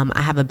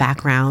 I have a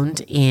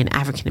background in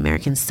African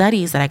American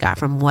studies that I got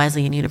from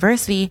Wesleyan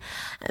University.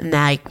 And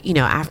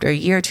after a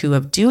year or two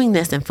of doing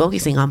this and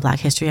focusing on Black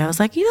history, I was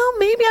like, maybe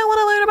I want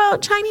to learn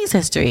about Chinese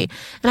history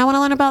and I want to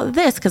learn about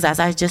this. Cause as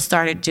I just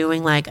started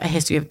doing like a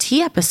history of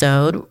tea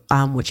episode,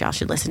 which y'all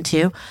should listen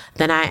to,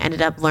 then I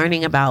ended up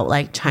learning about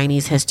like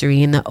Chinese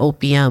history and the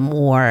Opium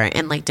War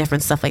and like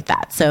different stuff like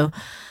that. So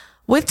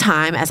with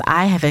time, as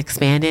I have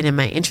expanded and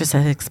my interests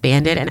have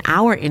expanded and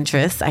our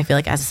interests, I feel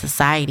like as a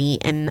society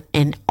and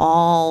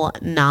all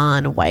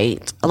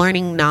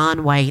learning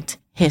non-white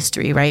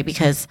history, right?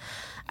 Because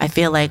I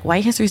feel like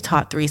white history is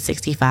taught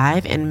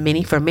 365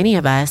 and for many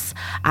of us,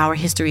 our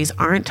histories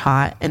aren't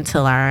taught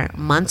until our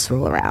months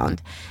roll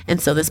around. And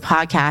so this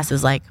podcast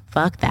is like,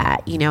 fuck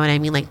that. You know what I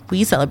mean? Like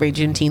we celebrate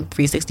Juneteenth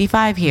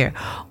 365 here.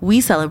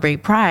 We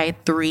celebrate Pride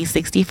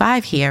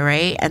 365 here,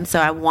 right? And so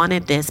I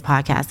wanted this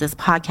podcast. This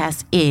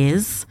podcast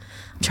is,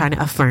 I'm trying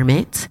to affirm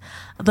it,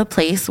 the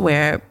place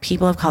where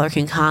people of color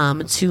can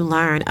come to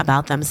learn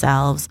about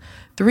themselves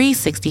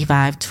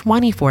 365,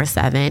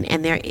 24/7.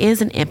 And there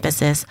is an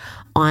emphasis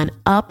on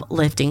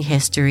uplifting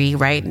history,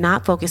 right?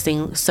 Not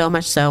focusing so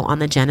much so on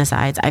the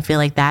genocides. I feel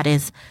like that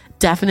is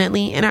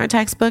definitely in our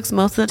textbooks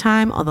most of the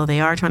time, although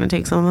they are trying to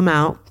take some of them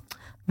out.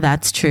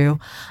 That's true.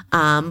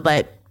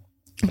 But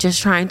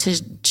just trying to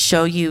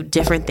show you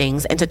different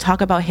things and to talk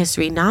about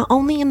history, not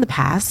only in the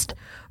past,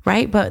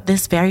 right? But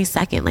this very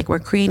second, like we're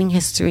creating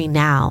history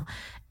now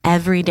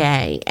every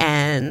day.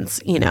 And,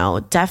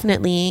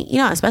 definitely,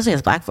 especially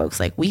as Black folks,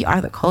 like we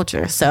are the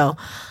culture. So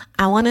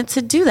I wanted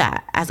to do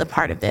that as a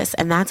part of this.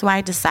 And that's why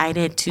I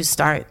decided to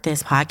start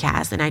this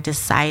podcast. And I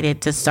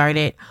decided to start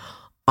it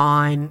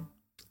on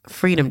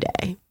Freedom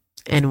Day.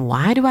 And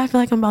why do I feel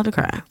like I'm about to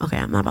cry? Okay,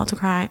 I'm not about to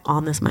cry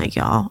on this mic,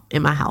 y'all,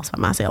 in my house by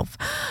myself.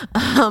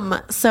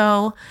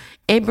 So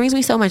it brings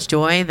me so much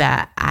joy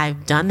that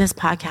I've done this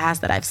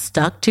podcast, that I've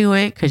stuck to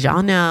it, because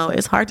y'all know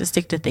it's hard to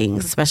stick to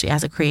things, especially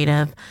as a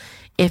creative.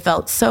 It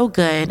felt so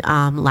good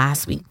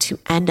last week to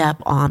end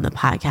up on the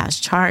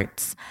podcast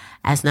charts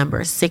as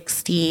number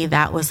 60.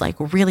 That was like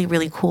really,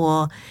 really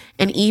cool.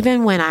 And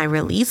even when I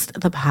released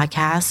the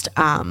podcast,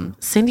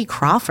 Cindy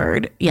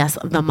Crawford, yes,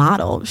 the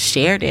model,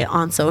 shared it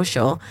on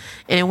social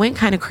and it went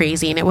kind of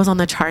crazy. And it was on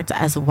the charts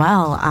as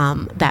well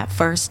that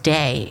first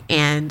day.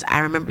 And I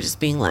remember just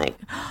being like,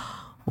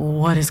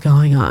 what is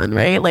going on,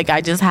 right? Like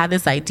I just had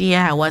this idea.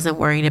 I wasn't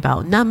worried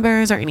about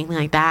numbers or anything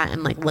like that.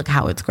 And like, look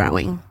how it's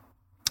growing.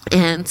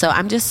 And so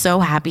I'm just so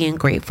happy and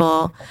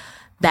grateful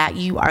that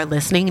you are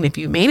listening. And if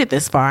you made it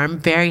this far, I'm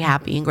very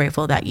happy and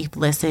grateful that you've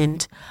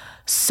listened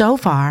so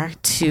far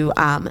to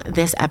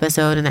this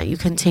episode and that you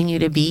continue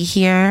to be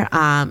here.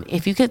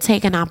 If you could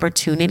take an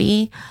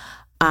opportunity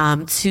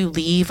to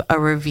leave a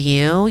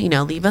review,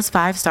 leave us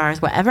 5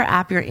 stars, whatever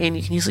app you're in,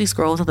 you can usually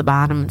scroll to the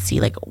bottom and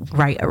see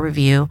write a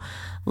review.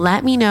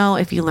 Let me know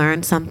if you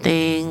learned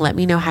something. Let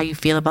me know how you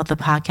feel about the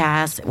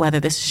podcast,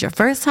 whether this is your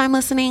first time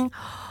listening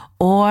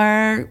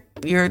or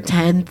your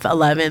 10th,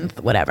 11th,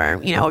 whatever,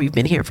 you've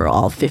been here for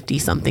all 50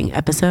 something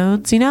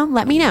episodes,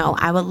 let me know.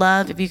 I would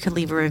love if you could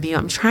leave a review.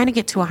 I'm trying to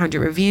get to 100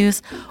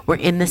 reviews. We're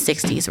in the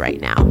 60s right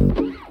now.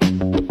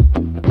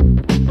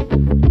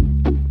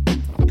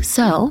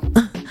 So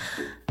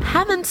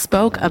haven't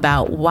spoke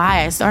about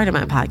why I started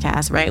my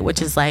podcast, right?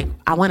 Which is like,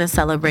 I want to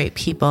celebrate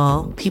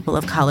people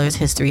of color's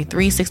history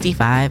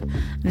 365,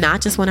 not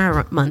just when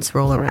our months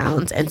roll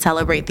around, and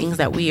celebrate things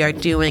that we are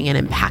doing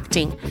and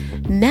impacting.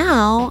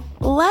 Now,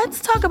 let's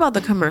talk about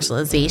the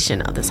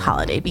commercialization of this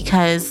holiday,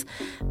 because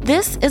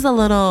this is a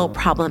little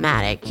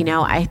problematic.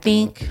 I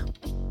think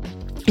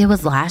it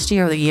was last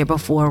year or the year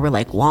before where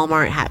like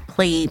Walmart had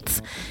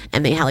plates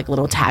and they had like a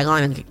little tag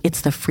on and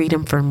it's the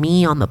freedom for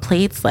me on the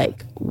plates.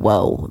 Like,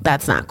 whoa,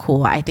 that's not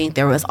cool. I think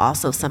there was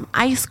also some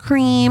ice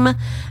cream.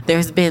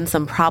 There's been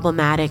some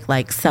problematic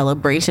like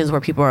celebrations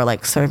where people are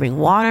like serving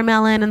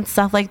watermelon and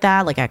stuff like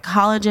that, like at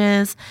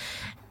colleges.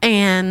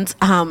 And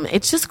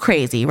it's just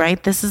crazy,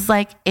 right? This is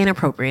like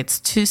inappropriate. It's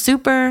too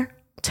super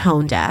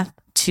tone deaf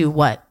to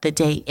what the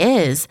day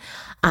is.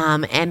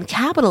 And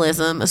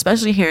capitalism,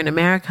 especially here in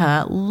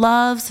America,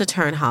 loves to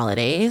turn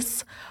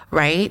holidays,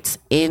 right,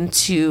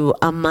 into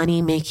a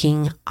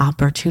money-making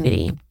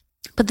opportunity.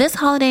 But this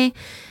holiday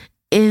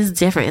is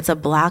different. It's a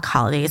Black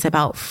holiday. It's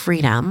about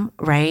freedom,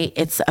 right?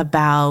 It's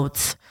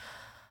about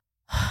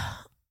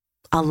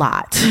a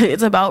lot.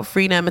 It's about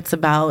freedom. It's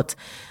about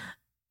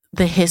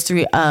the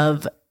history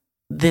of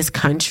this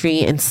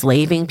country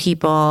enslaving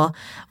people,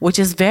 which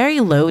is very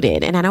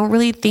loaded. And I don't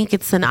really think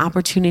it's an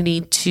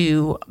opportunity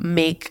to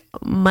make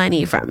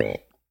money from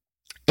it.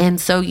 And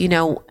so,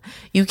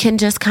 you can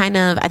just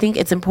I think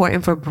it's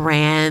important for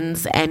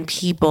brands and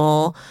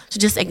people to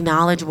just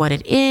acknowledge what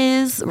it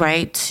is,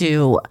 right?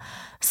 To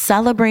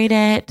celebrate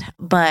it.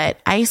 But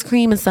ice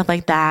cream and stuff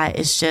like that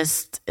is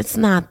just, it's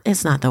not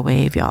the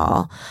wave,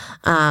 y'all.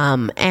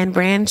 And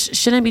brands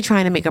shouldn't be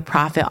trying to make a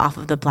profit off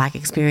of the Black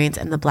experience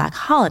and the Black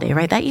holiday,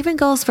 right? That even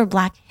goes for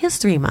Black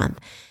History Month.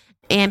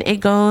 And it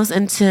goes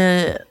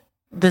into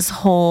this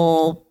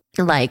whole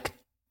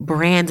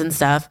brands and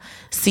stuff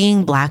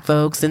seeing Black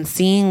folks and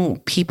seeing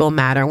people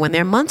matter when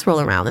their months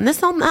roll around. And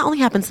this not only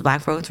happens to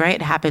Black folks, right?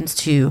 It happens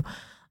to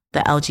the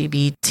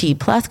LGBT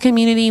plus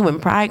community when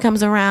Pride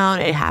comes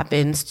around. It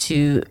happens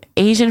to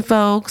Asian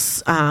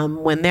folks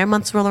when their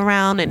months roll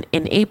around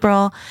in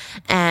April.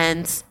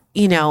 And,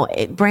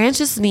 brands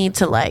just need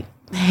to like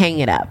hang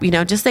it up,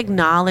 just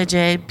acknowledge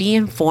it, be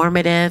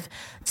informative,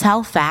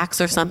 tell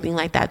facts or something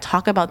like that,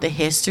 talk about the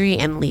history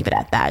and leave it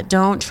at that.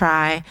 Don't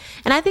try.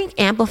 And I think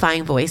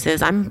amplifying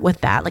voices, I'm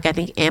with that. Like, I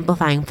think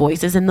amplifying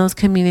voices in those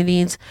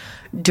communities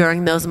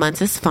during those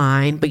months is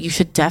fine, but you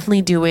should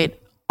definitely do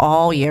it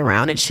all year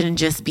round. It shouldn't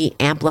just be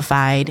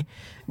amplified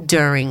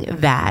during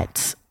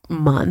that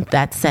month,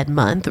 that said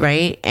month,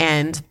 right?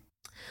 And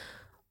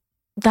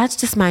that's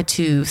just my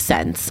 2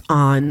 cents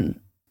on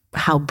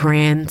how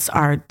brands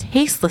are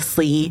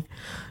tastelessly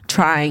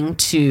trying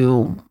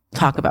to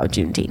talk about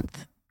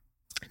Juneteenth.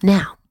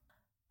 Now,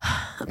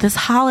 this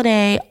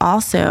holiday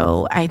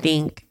also, I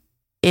think,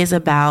 is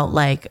about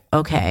like,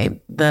 okay,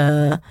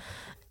 the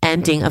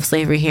ending of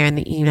slavery here in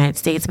the United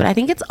States. But I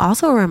think it's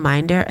also a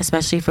reminder,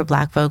 especially for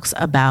Black folks,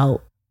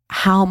 about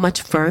how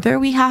much further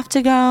we have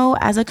to go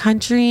as a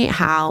country,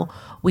 how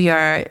we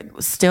are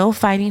still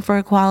fighting for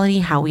equality,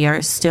 how we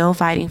are still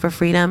fighting for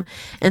freedom.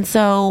 And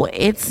so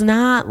it's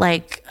not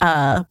like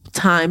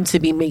time to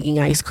be making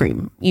ice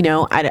cream.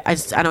 I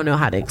don't know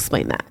how to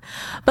explain that.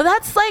 But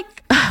that's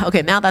like,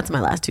 okay, now that's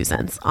my last 2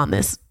 cents on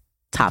this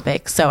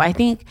topic. So I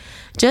think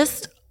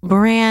just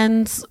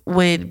brands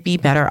would be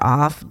better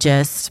off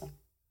just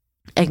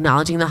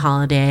acknowledging the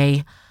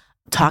holiday,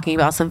 talking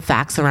about some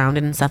facts around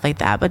it and stuff like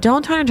that. But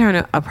don't try to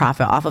turn a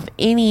profit off of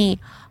any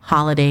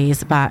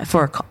holidays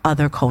for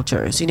other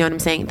cultures. You know what I'm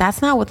saying?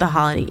 That's not what the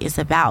holiday is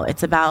about.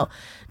 It's about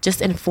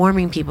just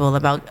informing people,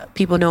 about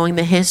people knowing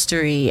the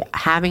history,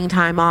 having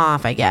time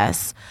off, I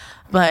guess.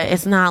 But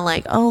it's not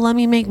like, oh, let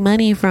me make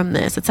money from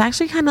this. It's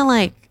actually kind of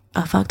like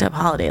a fucked up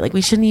holiday. Like,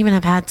 we shouldn't even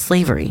have had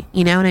slavery.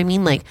 You know what I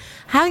mean? Like,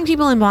 having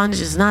people in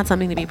bondage is not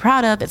something to be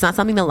proud of. It's not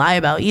something to lie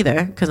about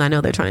either, because I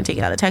know they're trying to take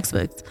it out of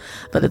textbooks.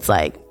 But it's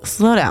like,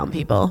 slow down,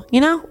 people,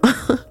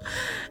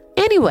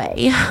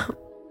 Anyway,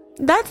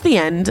 that's the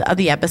end of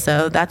the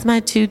episode. That's my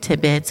 2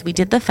 tidbits. We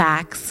did the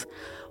facts.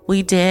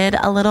 We did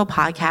a little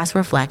podcast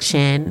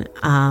reflection.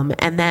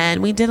 And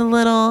then we did a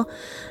little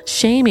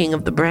shaming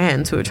of the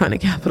brands who were trying to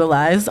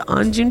capitalize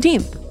on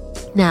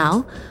Juneteenth.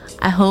 Now,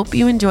 I hope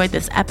you enjoyed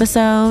this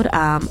episode.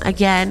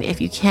 Again, if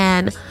you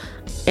can,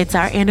 it's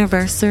our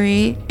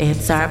anniversary.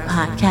 It's our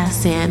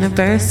podcast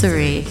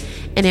anniversary.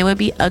 And it would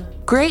be a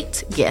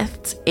great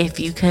gift if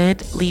you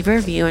could leave a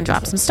review and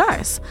drop some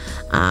stars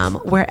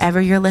wherever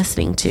you're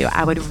listening to.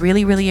 I would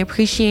really, really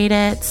appreciate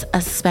it,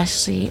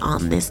 especially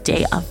on this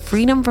day of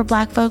freedom for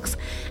Black folks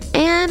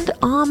and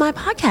on my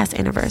podcast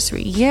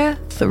anniversary, year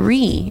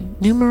 3,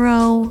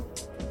 numero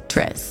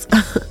 3.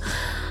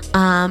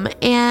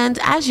 And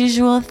as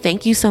usual,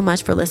 thank you so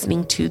much for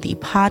listening to the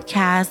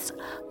podcast.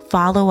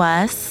 Follow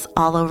us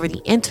all over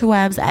the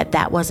interwebs at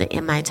That Wasn't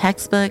In My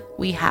Textbook.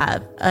 We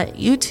have a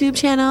YouTube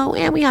channel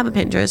and we have a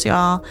Pinterest,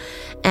 y'all.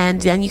 And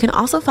then you can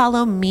also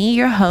follow me,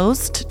 your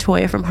host,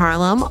 Toya from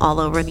Harlem, all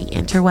over the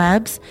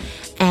interwebs.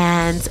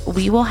 And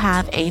we will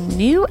have a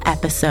new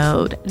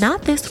episode,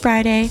 not this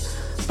Friday,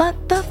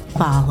 but the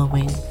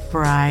following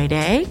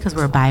Friday, because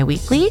we're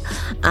bi-weekly.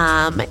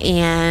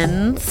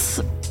 And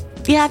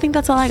yeah, I think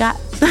that's all I got.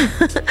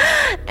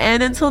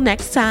 And until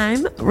next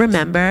time,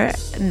 remember,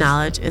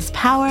 knowledge is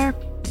power.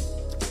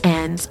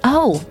 And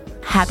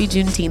happy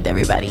Juneteenth,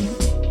 everybody.